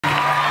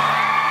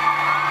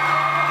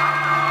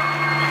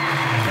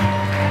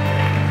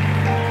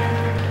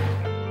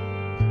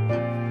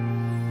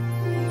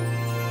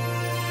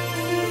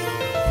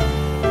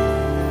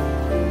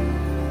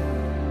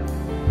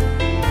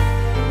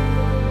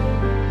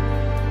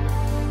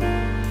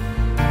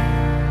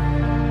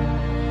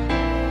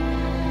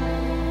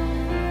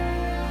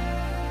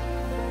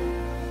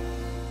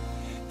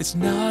It's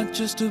not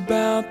just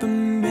about the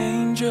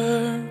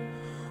manger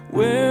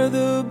where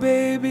the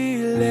baby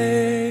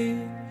lay.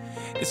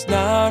 It's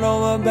not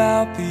all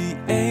about the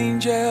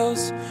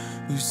angels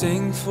who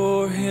sing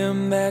for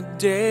him that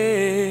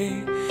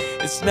day.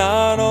 It's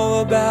not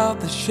all about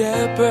the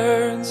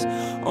shepherds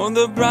on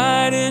the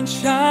bright and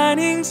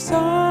shining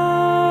star.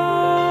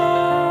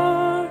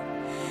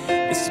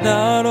 It's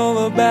not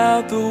all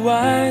about the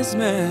wise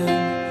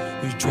men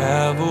who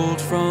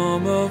traveled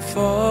from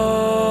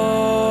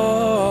afar.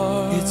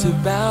 It's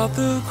about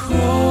the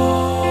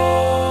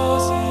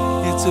cross.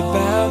 It's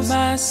about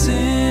my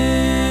sin.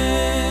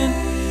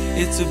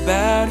 It's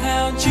about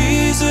how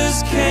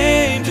Jesus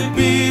came to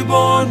be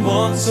born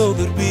once so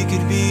that we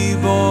could be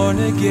born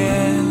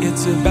again.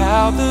 It's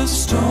about the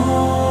stone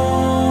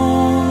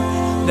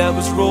that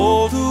was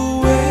rolled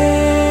away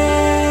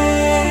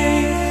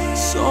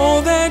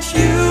so that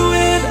you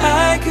and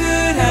I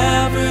could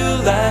have real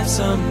life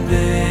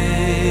someday.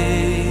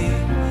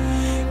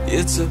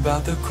 It's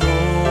about the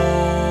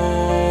cross.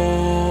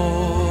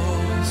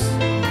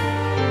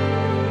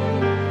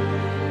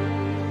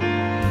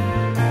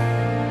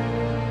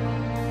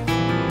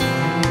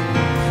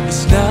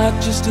 It's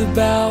not just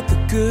about the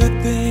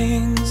good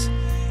things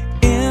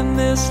in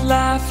this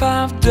life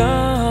I've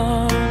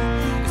done.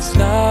 It's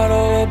not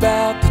all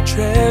about the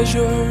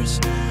treasures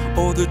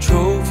or the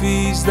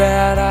trophies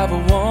that I've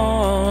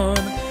won.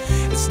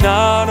 It's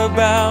not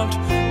about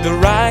the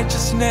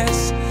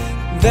righteousness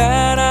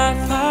that I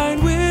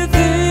find within.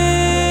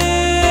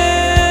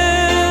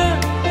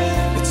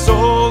 It's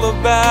all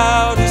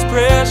about His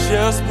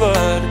precious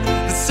blood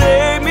that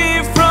saved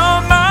me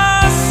from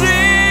my sin.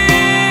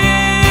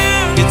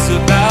 It's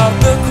about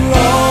the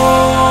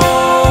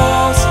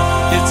cross.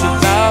 It's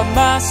about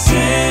my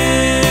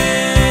sin.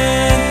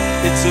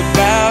 It's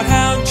about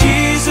how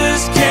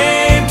Jesus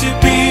came to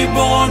be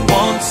born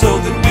once so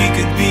that we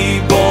could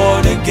be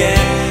born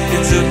again.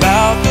 It's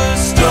about the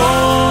stone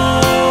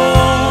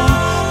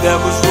that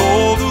was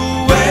rolled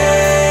away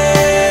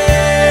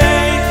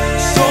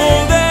so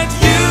that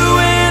you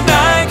and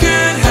I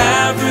could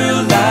have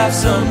real life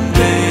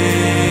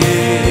someday.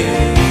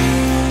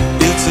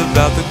 It's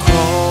about the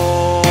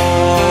cross.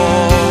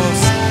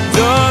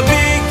 The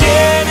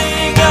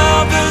beginning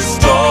of the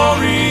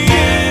story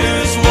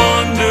is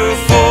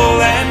wonderful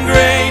and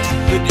great,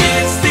 but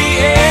it's the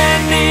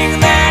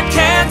ending that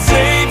can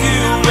save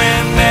you,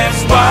 and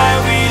that's why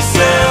we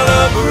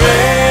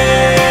celebrate.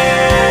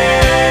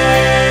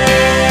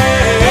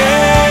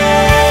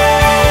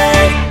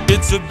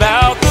 It's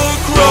about the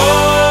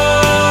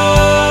cross.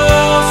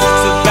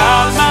 It's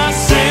about my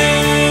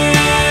sin.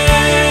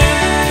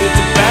 It's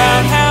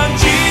about how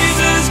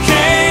Jesus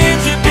came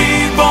to be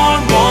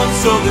born once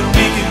so that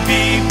we could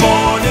be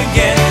born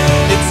again.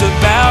 It's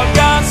about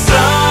God's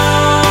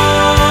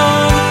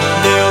Son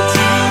nailed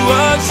to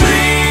a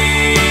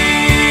tree.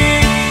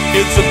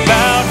 It's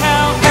about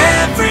how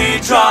every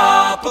drop